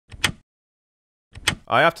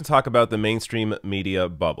I often talk about the mainstream media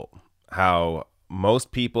bubble, how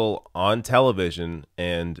most people on television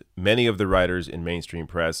and many of the writers in mainstream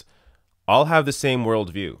press all have the same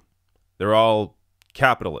worldview. They're all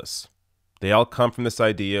capitalists. They all come from this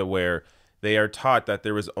idea where they are taught that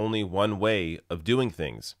there is only one way of doing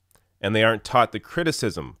things, and they aren't taught the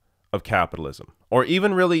criticism of capitalism, or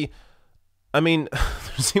even really,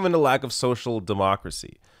 there's even a lack of social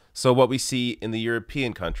democracy. So what we see in the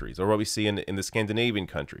European countries, or what we see in the Scandinavian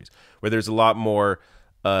countries, where there's a lot more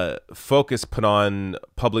focus put on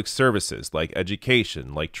public services like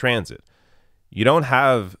education, like transit, you don't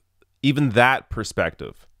have even that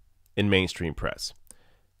perspective in mainstream press.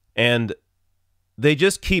 And they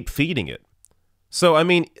just keep feeding it. So,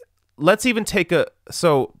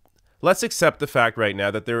 let's accept the fact right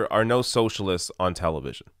now that there are no socialists on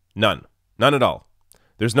television. None at all.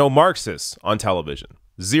 There's no Marxists on television.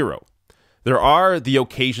 Zero. There are the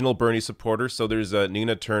occasional Bernie supporters. So there's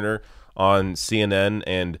Nina Turner on CNN,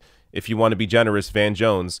 and if you want to be generous, Van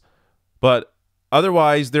Jones. But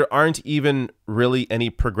otherwise, there aren't even really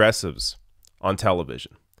any progressives on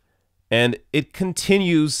television. And it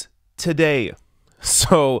continues today.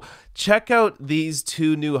 So check out these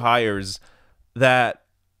two new hires that,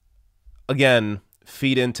 again,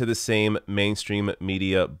 feed into the same mainstream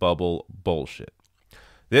media bubble bullshit.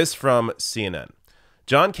 This from CNN.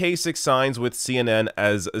 John Kasich signs with CNN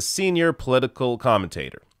as a senior political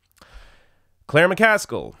commentator. Claire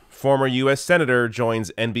McCaskill, former U.S. Senator,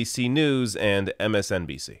 joins NBC News and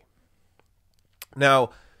MSNBC. Now,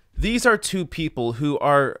 these are two people who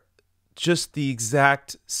are just the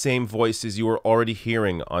exact same voices you are already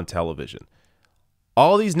hearing on television.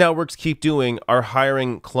 All these networks keep doing are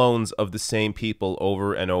hiring clones of the same people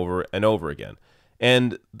over and over and over again.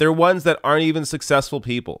 And they're ones that aren't even successful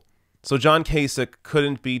people. So John Kasich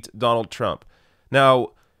couldn't beat Donald Trump.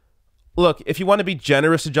 Now, look, if you want to be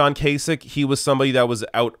generous to John Kasich, he was somebody that was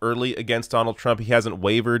out early against Donald Trump. He hasn't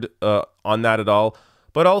wavered on that at all.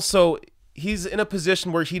 But also, he's in a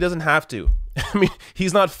position where he doesn't have to.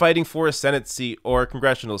 He's not fighting for a Senate seat or a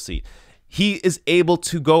congressional seat. He is able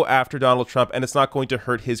to go after Donald Trump, and it's not going to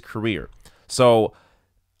hurt his career. So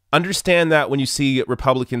understand that when you see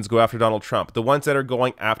Republicans go after Donald Trump, the ones that are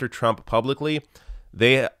going after Trump publicly,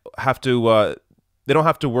 they don't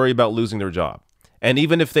have to worry about losing their job. And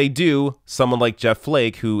even if they do, someone like Jeff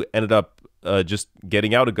Flake, who ended up just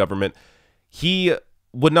getting out of government, he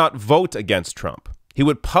would not vote against Trump. He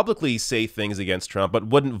would publicly say things against Trump, but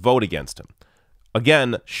wouldn't vote against him.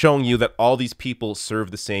 Again, showing you that all these people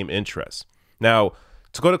serve the same interests. Now,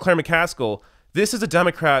 to go to Claire McCaskill, this is a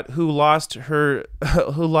Democrat who lost her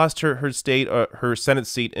her Senate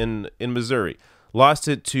seat in Missouri. Lost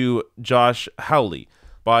it to Josh Hawley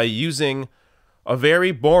by using a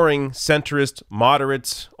very boring centrist,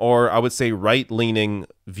 moderate, or I would say right-leaning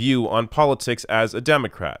view on politics as a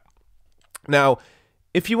Democrat. Now,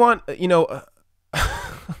 if you want, an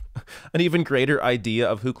even greater idea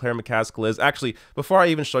of who Claire McCaskill is, actually, before I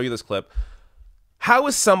even show you this clip, how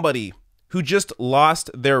is somebody who just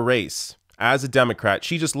lost their race as a Democrat,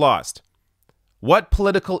 she just lost, what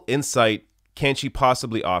political insight can she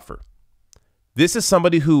possibly offer? This is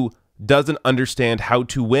somebody who doesn't understand how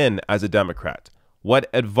to win as a Democrat. What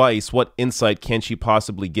advice, what insight can she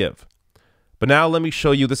possibly give? But now let me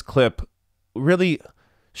show you this clip really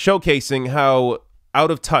showcasing how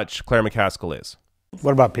out of touch Claire McCaskill is.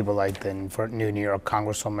 What about people like the new New York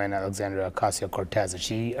Congresswoman Alexandria Ocasio-Cortez? Is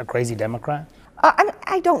she a crazy Democrat?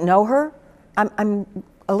 I don't know her. I'm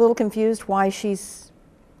a little confused why she's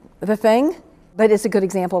the thing, but it's a good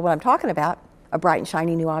example of what I'm talking about. A bright and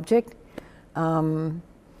shiny new object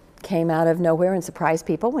came out of nowhere and surprised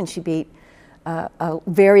people when she beat a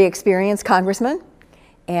very experienced congressman,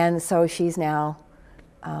 and so she's now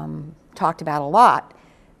talked about a lot.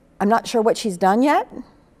 I'm not sure what she's done yet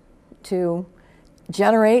to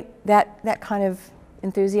generate that kind of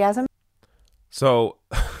enthusiasm. So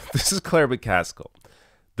this is Claire McCaskill,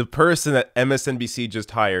 the person that MSNBC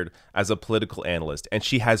just hired as a political analyst, and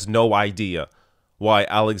she has no idea why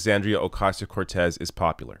Alexandria Ocasio-Cortez is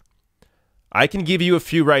popular. I can give you a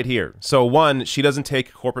few right here. So one, she doesn't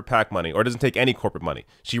take corporate PAC money, or doesn't take any corporate money.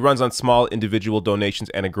 She runs on small individual donations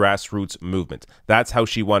and a grassroots movement. That's how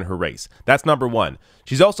she won her race. That's number one.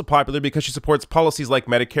 She's also popular because she supports policies like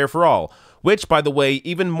Medicare for All, which, by the way,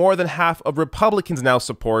 even more than half of Republicans now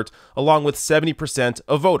support, along with 70%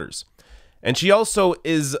 of voters. And she also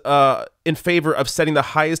is in favor of setting the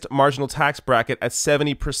highest marginal tax bracket at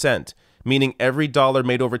 70%, meaning every dollar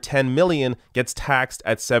made over $10 million gets taxed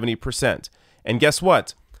at 70%. And guess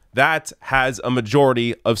what? That has a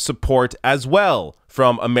majority of support as well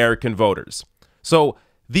from American voters. So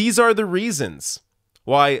these are the reasons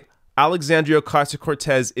why Alexandria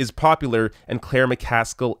Ocasio-Cortez is popular and Claire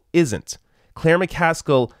McCaskill isn't. Claire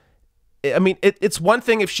McCaskill, I mean, it's one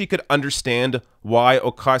thing if she could understand why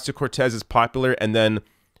Ocasio-Cortez is popular and then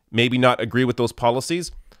maybe not agree with those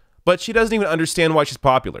policies, but she doesn't even understand why she's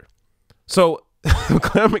popular. So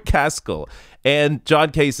Claire McCaskill and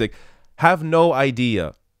John Kasich have no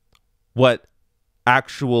idea what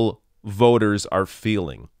actual voters are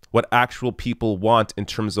feeling, what actual people want in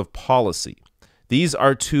terms of policy. These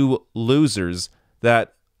are two losers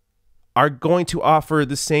that are going to offer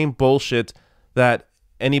the same bullshit that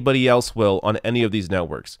anybody else will on any of these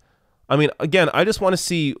networks. I mean, again, I want to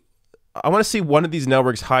see one of these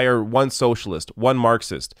networks hire one socialist, one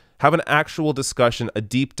Marxist, have an actual discussion, a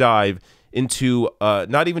deep dive into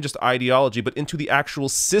not even just ideology, but into the actual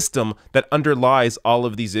system that underlies all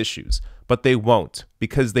of these issues. But they won't,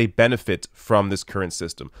 because they benefit from this current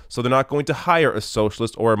system. So they're not going to hire a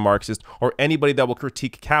socialist or a Marxist or anybody that will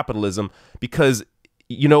critique capitalism, because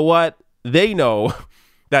you know what? They know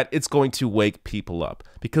that it's going to wake people up.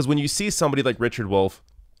 Because when you see somebody like Richard Wolff,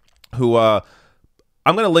 who I'm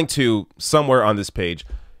going to link to somewhere on this page,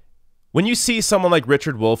 when you see someone like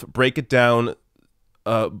Richard Wolff break it down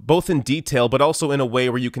both in detail, but also in a way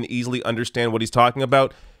where you can easily understand what he's talking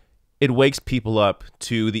about, it wakes people up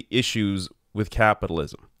to the issues with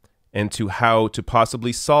capitalism and to how to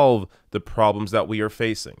possibly solve the problems that we are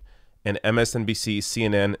facing. And MSNBC,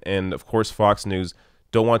 CNN, and of course Fox News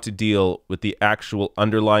don't want to deal with the actual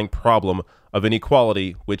underlying problem of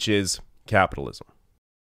inequality, which is capitalism.